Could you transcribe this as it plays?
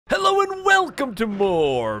Hello and welcome to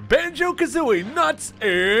more Banjo-Kazooie Nuts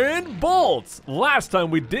and Bolts! Last time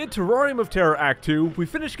we did Terrarium of Terror Act 2, we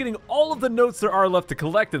finished getting all of the notes there are left to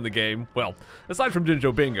collect in the game, well, aside from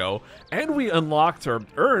Jinjo Bingo, and we unlocked or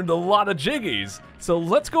earned a lot of Jiggies. So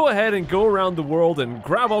let's go ahead and go around the world and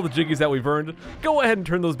grab all the Jiggies that we've earned, go ahead and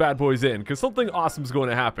turn those bad boys in, because something awesome is going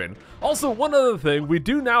to happen. Also, one other thing, we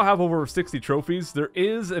do now have over 60 trophies. There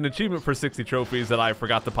is an achievement for 60 trophies that I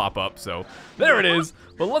forgot to pop up, so there it is.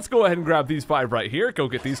 But let's go ahead and grab these 5 right here, go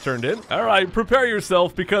get these turned in. Alright, prepare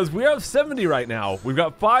yourself, because we have 70 right now. We've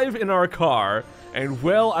got 5 in our car. And,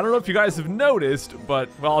 well, I don't know if you guys have noticed, but,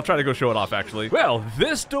 well, I'll try to go show it off, actually. Well,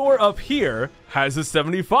 this door up here has a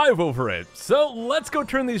 75 over it. So, let's go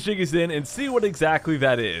turn these Jiggies in and see what exactly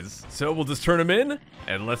that is. So, we'll just turn them in,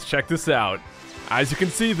 and let's check this out. As you can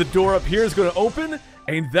see, the door up here is going to open,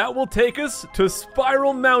 and that will take us to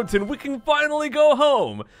Spiral Mountain. We can finally go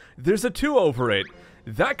home. There's a 2 over it.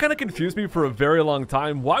 That kind of confused me for a very long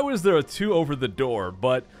time. Why was there a 2 over the door?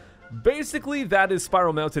 But basically, that is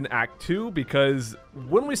Spiral Mountain Act 2, because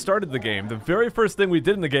when we started the game, the very first thing we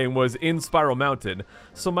did in the game was in Spiral Mountain.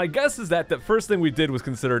 So my guess is that the first thing we did was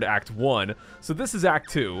considered Act 1, so this is Act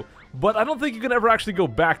 2. But I don't think you can ever actually go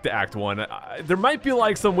back to Act 1. There might be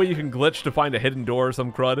like some way you can glitch to find a hidden door or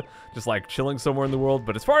some crud, just like chilling somewhere in the world,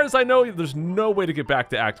 but as far as I know, there's no way to get back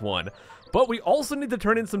to Act 1. But we also need to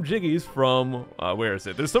turn in some Jiggies from, where is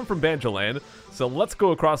it? There's some from Banjo-Land, so let's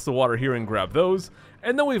go across the water here and grab those.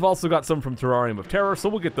 And then we've also got some from Terrarium of Terror, so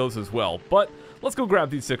we'll get those as well. But let's go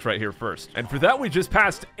grab these 6 right here first. And for that, we just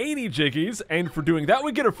passed 80 Jiggies, and for doing that,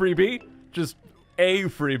 we get a freebie. Just a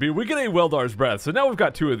freebie. We get a Weldar's Breath, so now we've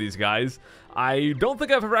got 2 of these guys. I don't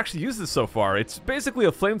think I've ever actually used this so far. It's basically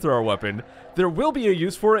a flamethrower weapon. There will be a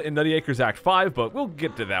use for it in Nutty Acres Act 5, but we'll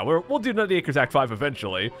get to that. We'll do Nutty Acres Act 5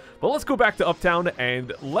 eventually. But let's go back to Uptown,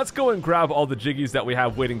 and let's go and grab all the Jiggies that we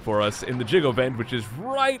have waiting for us in the Jiggo Vent, which is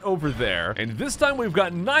right over there. And this time we've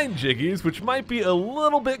got 9 Jiggies, which might be a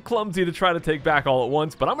little bit clumsy to try to take back all at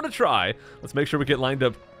once, but I'm going to try. Let's make sure we get lined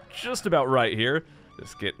up just about right here.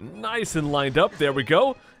 Just get nice and lined up. There we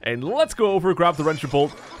go. And let's go over, grab the wrencher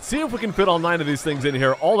bolt, see if we can fit all 9 of these things in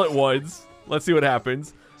here all at once. Let's see what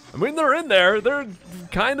happens. I mean, they're in there. They're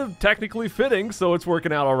kind of technically fitting, so it's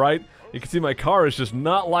working out all right. You can see my car is just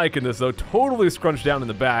not liking this, though. Totally scrunched down in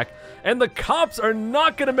the back. And the cops are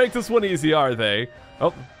not going to make this one easy, are they?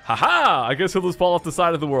 Oh, haha! I guess he'll just fall off the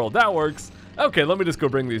side of the world. That works. Okay, let me just go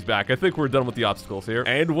bring these back. I think we're done with the obstacles here.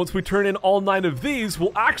 And once we turn in all 9 of these,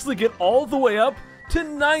 we'll actually get all the way up to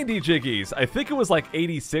 90 Jiggies. I think it was like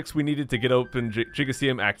 86 we needed to get open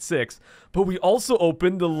Jiggaseum Act 6, but we also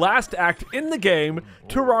opened the last act in the game,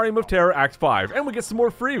 Terrarium of Terror Act 5, and we get some more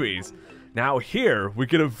freebies. Now here, we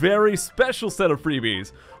get a very special set of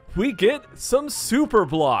freebies. We get some super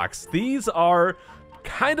blocks. These are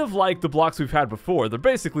kind of like the blocks we've had before. They're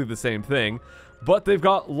basically the same thing, but they've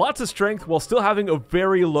got lots of strength while still having a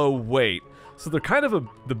very low weight. So they're kind of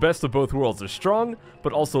the best of both worlds. They're strong,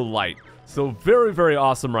 but also light. So very, very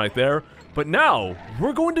awesome right there. But now,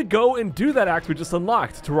 we're going to go and do that act we just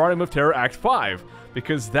unlocked, Terrarium of Terror Act 5.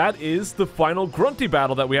 Because that is the final grunty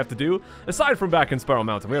battle that we have to do, aside from back in Spiral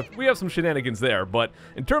Mountain. We have some shenanigans there, but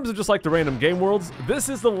in terms of just like the random game worlds, this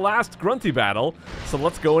is the last grunty battle, so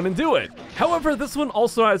let's go in and do it. However, this one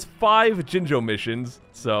also has 5 Jinjo missions,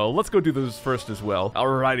 so let's go do those first as well.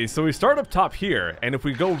 Alrighty, so we start up top here, and if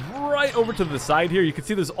we go right over to the side here, you can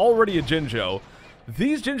see there's already a Jinjo.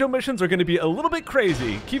 These Jinjo missions are going to be a little bit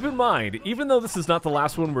crazy. Keep in mind, even though this is not the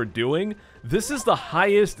last one we're doing, this is the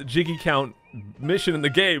highest Jiggy count mission in the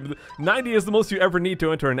game. 90 is the most you ever need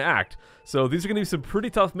to enter an act. So these are going to be some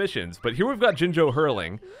pretty tough missions. But here we've got Jinjo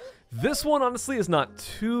hurling. This one, honestly, is not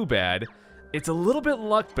too bad. It's a little bit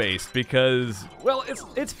luck-based because, well,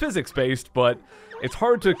 it's physics-based, but it's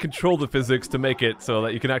hard to control the physics to make it so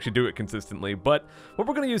that you can actually do it consistently. But what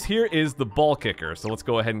we're going to use here is the ball kicker. So let's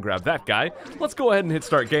go ahead and grab that guy. Let's go ahead and hit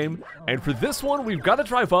start game. And for this one, we've got to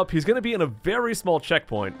drive up. He's going to be in a very small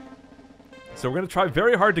checkpoint. So we're going to try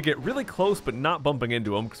very hard to get really close, but not bumping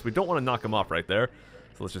into him because we don't want to knock him off right there.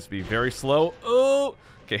 So let's just be very slow. Oh,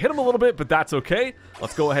 okay, hit him a little bit, but that's okay.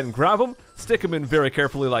 Let's go ahead and grab him, stick him in very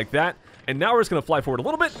carefully like that. And now we're just going to fly forward a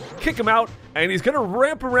little bit, kick him out, and he's going to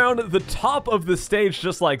ramp around the top of the stage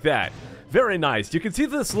just like that. Very nice. You can see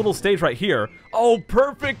this little stage right here. Oh,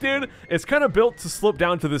 perfect, dude. It's kind of built to slope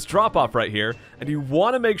down to this drop-off right here, and you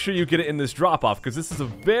want to make sure you get it in this drop-off because this is a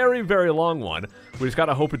very, very long one. We just got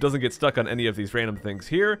to hope it doesn't get stuck on any of these random things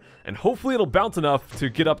here, and hopefully it'll bounce enough to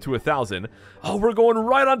get up to 1,000. Oh, we're going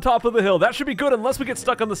right on top of the hill. That should be good unless we get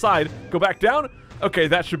stuck on the side. Go back down. Okay,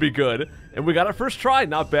 that should be good. And we got our first try.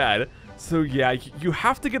 Not bad. So yeah, you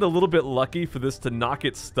have to get a little bit lucky for this to not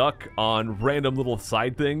get stuck on random little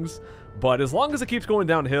side things. But as long as it keeps going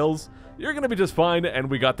down hills, you're going to be just fine,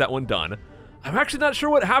 and we got that one done. I'm actually not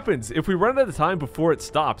sure what happens if we run out of time before it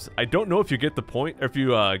stops. I don't know if you get the point, or if you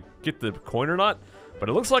get the coin or not, but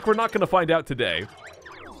it looks like we're not going to find out today.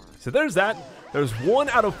 So there's that. There's 1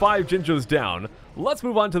 out of 5 Jinjos down. Let's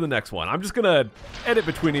move on to the next one. I'm just gonna edit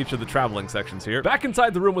between each of the traveling sections here. Back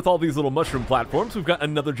inside the room with all these little mushroom platforms, we've got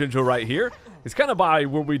another Jinjo right here. It's kind of by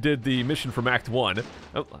where we did the mission from Act 1.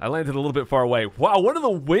 Oh, I landed a little bit far away. Wow, one of the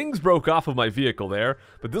wings broke off of my vehicle there.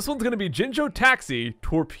 But this one's gonna be Jinjo Taxi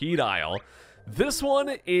Torpedile. This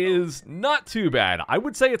one is not too bad. I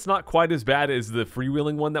would say it's not quite as bad as the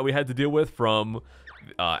freewheeling one that we had to deal with from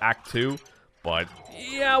Act 2. But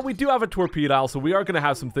yeah, we do have a torpedile, so we are going to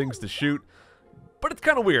have some things to shoot. But it's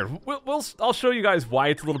kind of weird. I'll show you guys why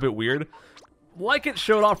it's a little bit weird. Like it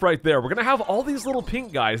showed off right there, we're going to have all these little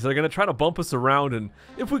pink guys that are going to try to bump us around. And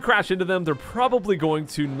if we crash into them, they're probably going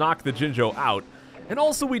to knock the Jinjo out. And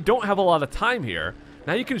also, we don't have a lot of time here.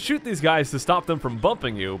 Now, you can shoot these guys to stop them from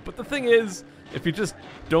bumping you. But the thing is, if you just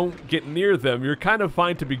don't get near them, you're kind of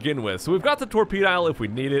fine to begin with. So we've got the torpedile if we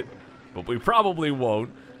need it, but we probably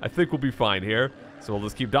won't. I think we'll be fine here. So we'll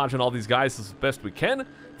just keep dodging all these guys as best we can.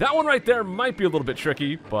 That one right there might be a little bit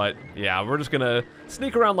tricky, but yeah, we're just gonna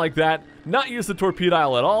sneak around like that, not use the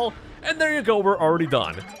torpedile at all, and there you go, we're already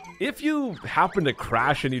done. If you happen to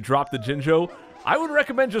crash and you drop the Jinjo, I would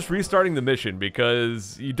recommend just restarting the mission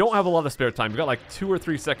because you don't have a lot of spare time. You've got like 2 or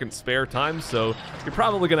 3 seconds spare time, so you're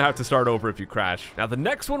probably going to have to start over if you crash. Now, the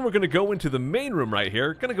next one, we're going to go into the main room right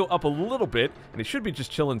here. Going to go up a little bit, and he should be just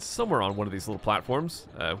chilling somewhere on one of these little platforms.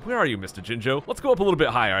 Where are you, Mr. Jinjo? Let's go up a little bit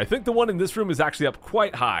higher. I think the one in this room is actually up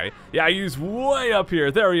quite high. Yeah, he's way up here.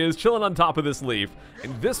 There he is, chilling on top of this leaf.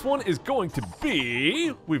 And this one is going to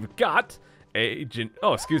be... We've got a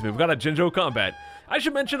we've got a Jinjo combat. I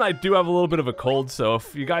should mention I do have a little bit of a cold, so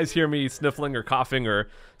if you guys hear me sniffling or coughing or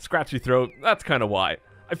scratchy throat, that's kind of why.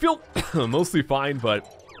 I feel mostly fine,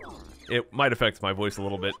 but it might affect my voice a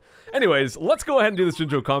little bit. Anyways, let's go ahead and do this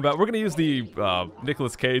Jinjo combat. We're going to use the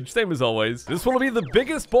Nicolas Cage, same as always. This one will be the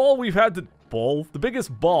biggest ball we've had to... the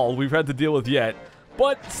biggest ball we've had to deal with yet.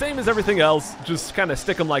 But same as everything else, just kind of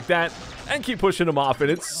stick them like that and keep pushing them off, and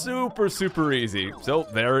it's super, super easy. So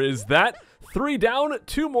there is that. 3 down,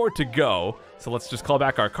 2 more to go. So let's just call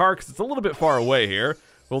back our car because it's a little bit far away here.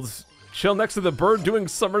 We'll just chill next to the bird doing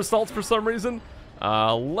somersaults for some reason.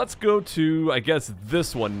 Let's go to, I guess,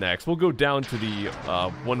 this one next. We'll go down to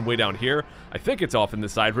the one way down here. I think it's off in the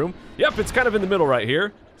side room. Yep, it's kind of in the middle right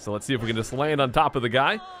here. So let's see if we can just land on top of the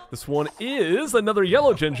guy. This one is another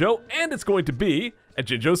yellow Jinjo, and it's going to be a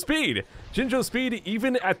Jinjo Speed. Jinjo Speed,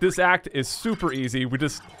 even at this act, is super easy. We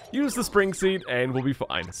just use the spring seat, and we'll be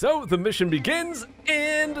fine. So the mission begins,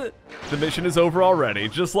 and the mission is over already,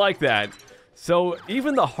 just like that. So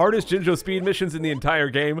even the hardest Jinjo Speed missions in the entire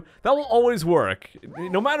game, that will always work.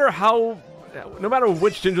 No matter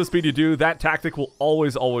which Jinjo Speed you do, that tactic will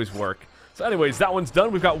always work. So anyways, that one's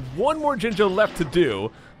done. We've got one more Jinjo left to do.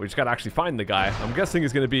 We just gotta actually find the guy. I'm guessing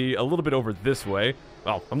he's gonna be a little bit over this way.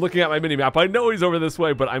 Well, I'm looking at my mini-map. I know he's over this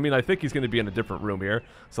way, but I mean, I think he's gonna be in a different room here.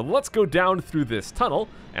 So let's go down through this tunnel,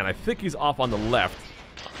 and I think he's off on the left.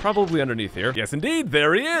 Probably underneath here. Yes, indeed,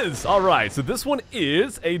 there he is. All right, so this one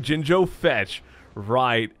is a Jinjo Fetch.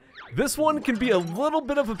 Right. This one can be a little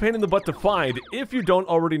bit of a pain in the butt to find if you don't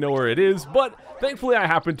already know where it is, but thankfully I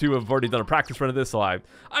happen to have already done a practice run of this, so I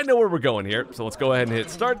know where we're going here. So let's go ahead and hit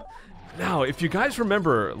start. Now, if you guys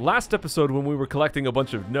remember, last episode when we were collecting a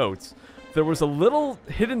bunch of notes, there was a little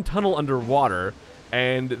hidden tunnel underwater,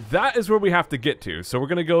 and that is where we have to get to. So we're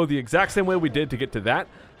going to go the exact same way we did to get to that.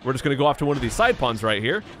 We're just going to go off to one of these side ponds right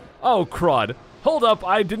here. Oh, crud. Hold up,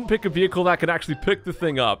 I didn't pick a vehicle that can actually pick the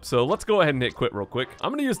thing up, so let's go ahead and hit quit real quick.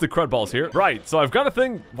 I'm gonna use the CRUD balls here. Right, so I've got a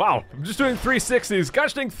thing. Wow, I'm just doing 360s.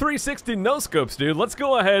 Gosh dang, 360 no-scopes, dude. Let's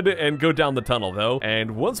go ahead and go down the tunnel, though.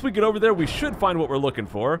 And once we get over there, we should find what we're looking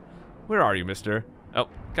for. Where are you, mister? Oh,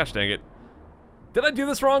 gosh dang it. Did I do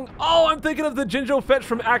this wrong? Oh, I'm thinking of the Jinjo Fetch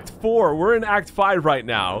from Act 4. We're in Act 5 right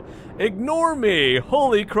now. Ignore me.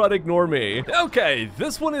 Holy crud, ignore me. Okay,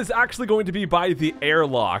 this one is actually going to be by the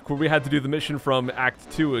airlock, where we had to do the mission from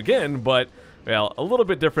Act 2 again, but, well, a little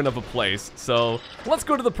bit different of a place. So, let's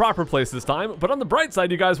go to the proper place this time. But on the bright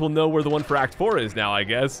side, you guys will know where the one for Act 4 is now, I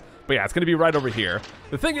guess. But yeah, it's going to be right over here.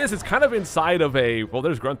 The thing is, it's kind of inside of a... Well,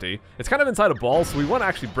 there's Grunty. It's kind of inside a ball, so we want to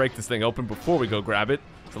actually break this thing open before we go grab it.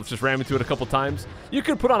 So let's just ram into it a couple times. You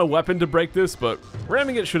could put on a weapon to break this, but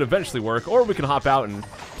ramming it should eventually work. Or we can hop out and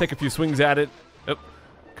take a few swings at it. Oh,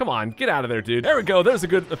 come on, get out of there, dude. There we go. There's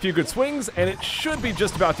a few good swings, and it should be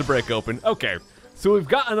just about to break open. Okay, So we've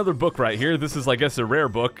got another book right here. This is, I guess, a rare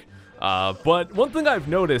book. But one thing I've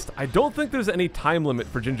noticed, I don't think there's any time limit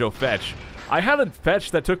for Jinjo Fetch. I had a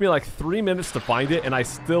fetch that took me like 3 minutes to find it, and I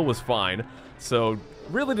still was fine. So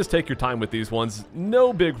really just take your time with these ones.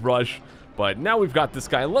 No big rush. But now we've got this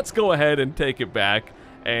guy. Let's go ahead and take it back.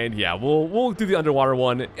 And yeah, we'll do the underwater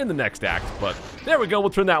one in the next act. But there we go,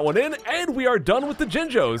 we'll turn that one in, and we are done with the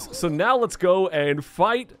Jinjos. So now let's go and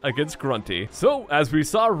fight against Grunty. So as we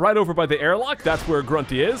saw right over by the airlock, that's where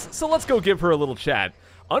Grunty is. So let's go give her a little chat.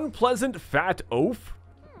 Unpleasant Fat Oaf?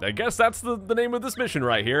 I guess that's the name of this mission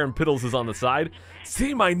right here, and Piddles is on the side.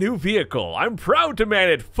 See my new vehicle. I'm proud to man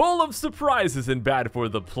it, full of surprises and bad for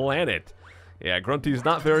the planet. Yeah, Grunty's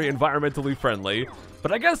not very environmentally friendly,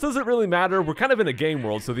 but I guess doesn't really matter. We're kind of in a game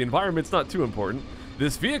world, so the environment's not too important.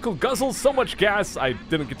 This vehicle guzzles so much gas. I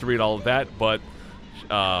didn't get to read all of that, but,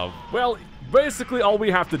 well, basically all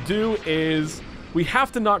we have to do is we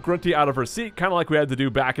have to knock Grunty out of her seat, kind of like we had to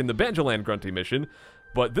do back in the Banjo-Land Grunty mission.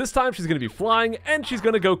 But this time she's going to be flying, and she's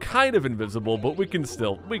going to go kind of invisible, but we can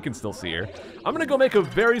still see her. I'm going to go make a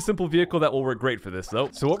very simple vehicle that will work great for this, though.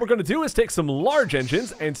 So what we're going to do is take some large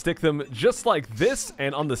engines and stick them just like this,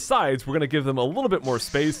 and on the sides, we're going to give them a little bit more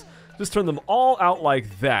space. Just turn them all out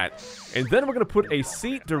like that. And then we're going to put a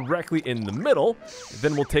seat directly in the middle.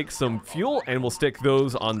 Then we'll take some fuel, and we'll stick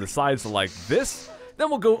those on the sides like this. Then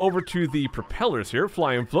we'll go over to the propellers here,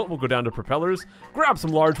 fly and float. We'll go down to propellers, grab some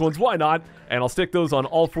large ones, why not? And I'll stick those on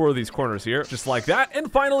all 4 of these corners here, just like that.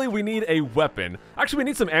 And finally, we need a weapon. Actually, we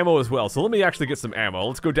need some ammo as well, so let me actually get some ammo.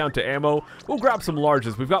 Let's go down to ammo. We'll grab some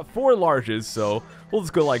larges. We've got 4 larges, so we'll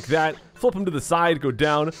just go like that. Flip them to the side, go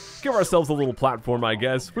down, give ourselves a little platform, I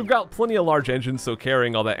guess. We've got plenty of large engines, so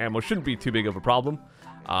carrying all that ammo shouldn't be too big of a problem.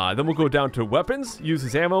 Then we'll go down to weapons, use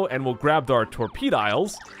his ammo, and we'll grab our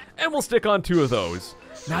torpedoes, and we'll stick on 2 of those.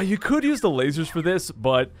 Now, you could use the lasers for this,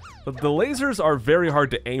 but the lasers are very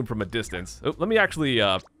hard to aim from a distance. Oh, let me actually,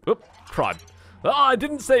 CRUD. Oh, I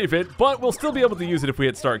didn't save it, but we'll still be able to use it if we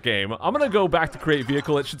hit start game. I'm going to go back to create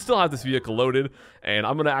vehicle. It should still have this vehicle loaded, and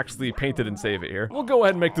I'm going to actually paint it and save it here. We'll go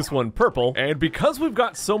ahead and make this one purple, and because we've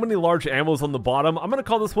got so many large ammos on the bottom, I'm going to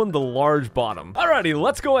call this one the large bottom. Alrighty,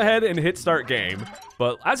 let's go ahead and hit start game.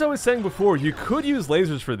 But as I was saying before, you could use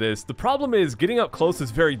lasers for this. The problem is getting up close is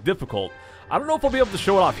very difficult. I don't know if I'll be able to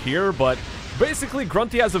show it off here, but basically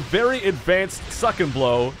Grunty has a very advanced suck and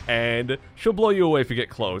blow, and she'll blow you away if you get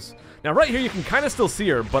close. Now right here you can kind of still see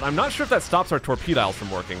her, but I'm not sure if that stops our torpedoes from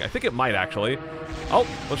working. I think it might actually. Oh,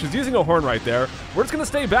 well, she's using a horn right there. We're just gonna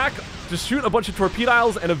stay back, just shoot a bunch of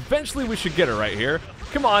torpedoes, and eventually we should get her right here.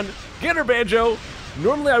 Come on, get her, Banjo!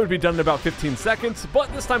 Normally I would be done in about 15 seconds,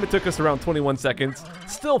 but this time it took us around 21 seconds.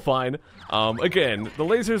 Still fine. Again, the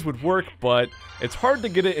lasers would work, but it's hard to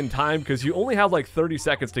get it in time because you only have like 30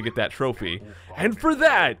 seconds to get that trophy. And for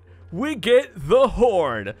that, we get the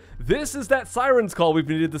horn. This is that siren's call we've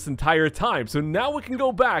needed this entire time. So now we can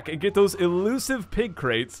go back and get those elusive pig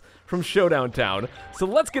crates from Showdown Town. So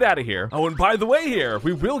let's get out of here. Oh, and by the way here,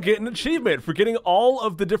 we will get an achievement for getting all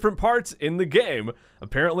of the different parts in the game.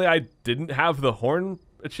 Apparently I didn't have the horn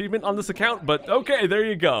achievement on this account, but okay, there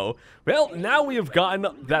you go. Well, now we have gotten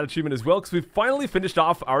that achievement as well because we've finally finished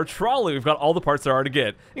off our trolley. We've got all the parts there are to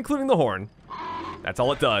get, including the horn. That's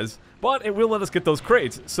all it does. But it will let us get those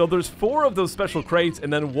crates. So there's 4 of those special crates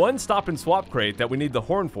and then 1 stop and swap crate that we need the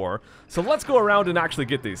horn for. So let's go around and actually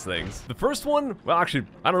get these things. The first one, well actually,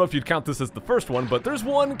 I don't know if you'd count this as the first one, but there's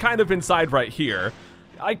one kind of inside right here.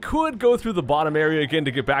 I could go through the bottom area again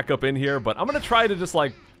to get back up in here, but I'm gonna try to just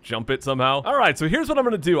like jump it somehow. All right, so here's what I'm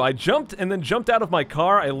gonna do. I jumped and then jumped out of my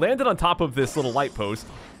car. I landed on top of this little light post.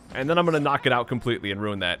 And then I'm gonna knock it out completely and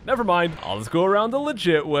ruin that. Never mind. I'll just go around the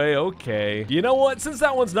legit way. Okay. You know what? Since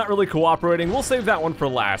that one's not really cooperating, we'll save that one for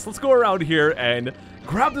last. Let's go around here and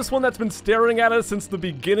grab this one that's been staring at us since the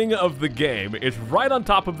beginning of the game. It's right on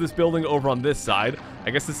top of this building over on this side. I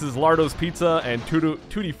guess this is Lardo's Pizza and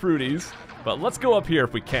Tutti Frutti's. But let's go up here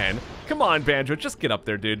if we can. Come on, Banjo, just get up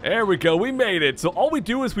there, dude. There we go, we made it. So all we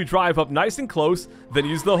do is we drive up nice and close, then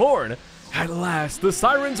use the horn. At last, the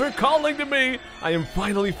sirens are calling to me. I am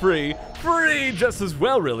finally free. Free just as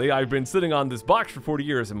well, really. I've been sitting on this box for 40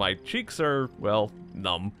 years and my cheeks are, well,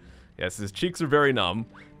 numb. Yes, his cheeks are very numb.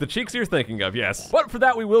 The cheeks you're thinking of, yes. But for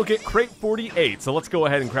that, we will get crate 48. So let's go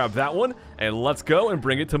ahead and grab that one, and let's go and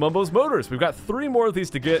bring it to Mumbo's Motors. We've got 3 more of these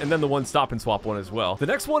to get, and then the 1 stop and swap one as well. The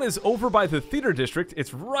next one is over by the theater district.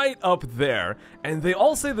 It's right up there, and they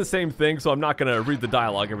all say the same thing, so I'm not gonna read the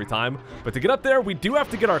dialogue every time. But to get up there, we do have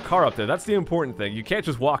to get our car up there. That's the important thing. You can't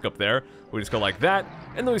just walk up there. We just go like that,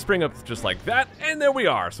 and then we spring up just like that, and there we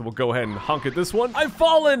are. So we'll go ahead and honk at this one. I've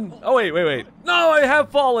fallen! Oh, wait. No, I have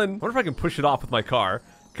fallen. I wonder if I can push it off with my car.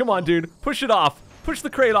 Come on, dude. Push it off. Push the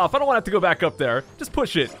crate off. I don't want to have to go back up there. Just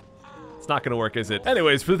push it. It's not gonna work, is it?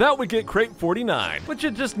 Anyways, for that we get crate 49. But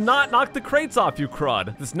you just not knock the crates off, you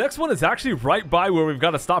crud. This next one is actually right by where we've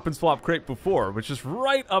got a stop and swap crate before, which is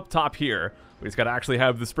right up top here. We just gotta actually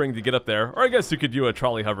have the spring to get up there. Or I guess you could do a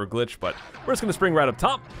trolley hover glitch, but we're just gonna spring right up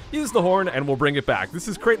top, use the horn, and we'll bring it back. This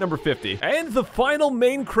is crate number 50. And the final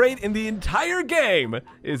main crate in the entire game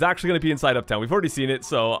is actually gonna be inside Uptown. We've already seen it,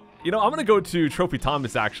 so, you know, I'm gonna go to Trophy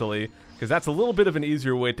Thomas, actually, because that's a little bit of an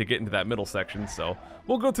easier way to get into that middle section. So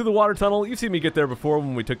we'll go through the water tunnel. You've seen me get there before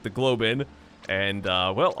when we took the globe in. And,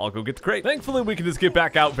 well, I'll go get the crate. Thankfully, we can just get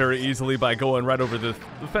back out very easily by going right over the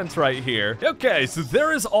fence right here. Okay, so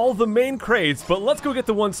there is all the main crates, but let's go get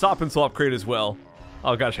the one stop and swap crate as well.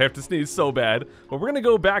 Oh gosh, I have to sneeze so bad. But we're gonna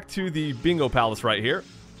go back to the bingo palace right here.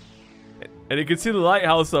 And you can see the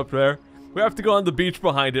lighthouse up there. We have to go on the beach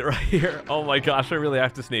behind it right here. Oh my gosh, I really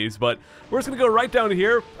have to sneeze. But we're just gonna go right down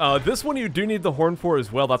here. This one you do need the horn for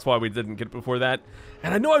as well. That's why we didn't get it before that.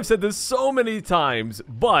 And I know I've said this so many times,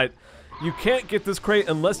 but you can't get this crate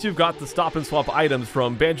unless you've got the stop and swap items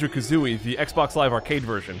from Banjo-Kazooie, the Xbox Live Arcade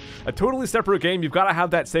version. A totally separate game. You've got to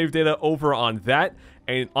have that save data over on that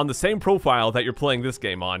and on the same profile that you're playing this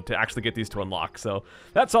game on to actually get these to unlock. So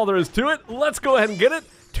that's all there is to it. Let's go ahead and get it.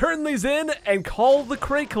 Turn these in and call the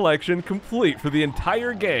crate collection complete for the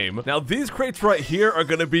entire game. Now these crates right here are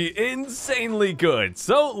going to be insanely good.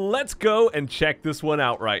 So let's go and check this one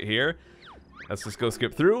out right here. Let's just go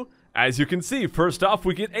skip through. As you can see, first off,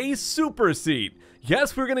 we get a super seat.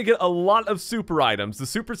 Yes, we're going to get a lot of super items. The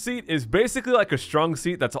super seat is basically like a strong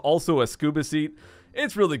seat that's also a scuba seat.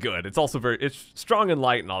 It's really good. It's also it's strong and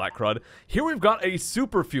light and all that crud. Here we've got a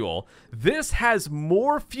super fuel. This has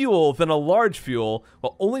more fuel than a large fuel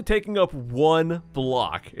while only taking up one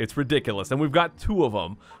block. It's ridiculous. And we've got two of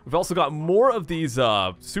them. We've also got more of these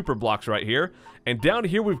super blocks right here. And down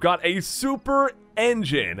here we've got a super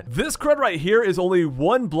engine. This crud right here is only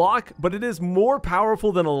one block, but it is more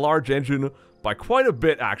powerful than a large engine by quite a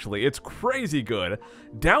bit, actually. It's crazy good.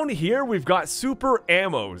 Down here, we've got super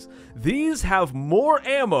ammos. These have more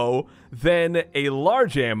ammo than a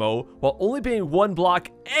large ammo, while only being one block,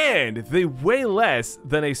 and they weigh less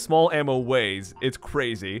than a small ammo weighs. It's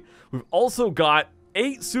crazy. We've also got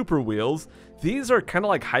 8 super wheels. These are kind of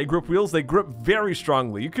like high grip wheels. They grip very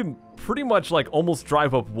strongly. You can pretty much like almost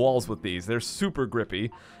drive up walls with these. They're super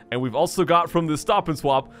grippy. And we've also got from the stop and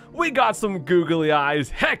swap, we got some googly eyes.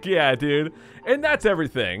 Heck yeah, dude. And that's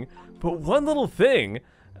everything. But one little thing,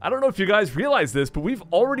 I don't know if you guys realize this, but we've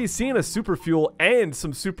already seen a super fuel and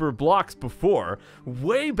some super blocks before.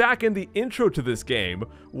 Way back in the intro to this game,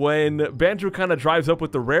 when Banjo kind of drives up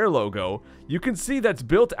with the Rare logo, you can see that's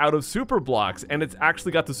built out of super blocks, and it's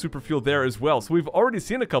actually got the super fuel there as well. So we've already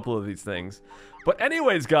seen a couple of these things. But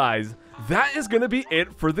anyways, guys, that is going to be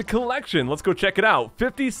it for the collection. Let's go check it out.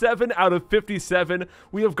 57 out of 57.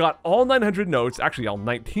 We have got all 900 notes, actually all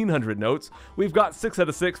 1900 notes. We've got 6 out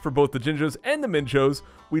of 6 for both the Jinjos and the Minjos.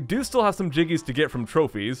 We do still have some Jiggies to get from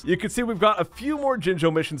trophies. You can see we've got a few more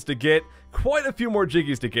Jinjo missions to get, quite a few more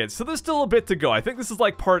Jiggies to get, so there's still a bit to go. I think this is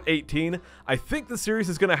like part 18. I think the series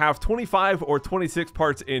is going to have 25 or 26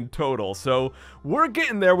 parts in total, so we're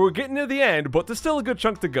getting there. We're getting near the end, but there's still a good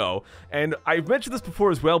chunk to go. And I've mentioned this before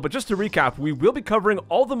as well, but just to recap, we will be covering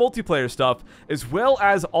all the multiplayer stuff, as well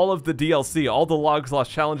as all of the DLC, all the Logs Lost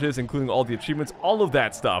challenges, including all the achievements, all of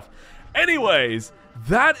that stuff. Anyways,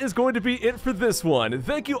 that is going to be it for this one.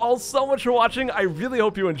 Thank you all so much for watching. I really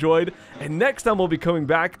hope you enjoyed. And next time we'll be coming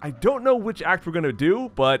back. I don't know which act we're going to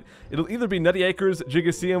do, but it'll either be Nutty Acres,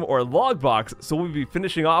 Gigaseum, or Logbox. So we'll be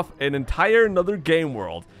finishing off an entire another game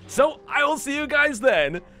world. So I will see you guys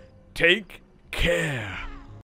then. Take care.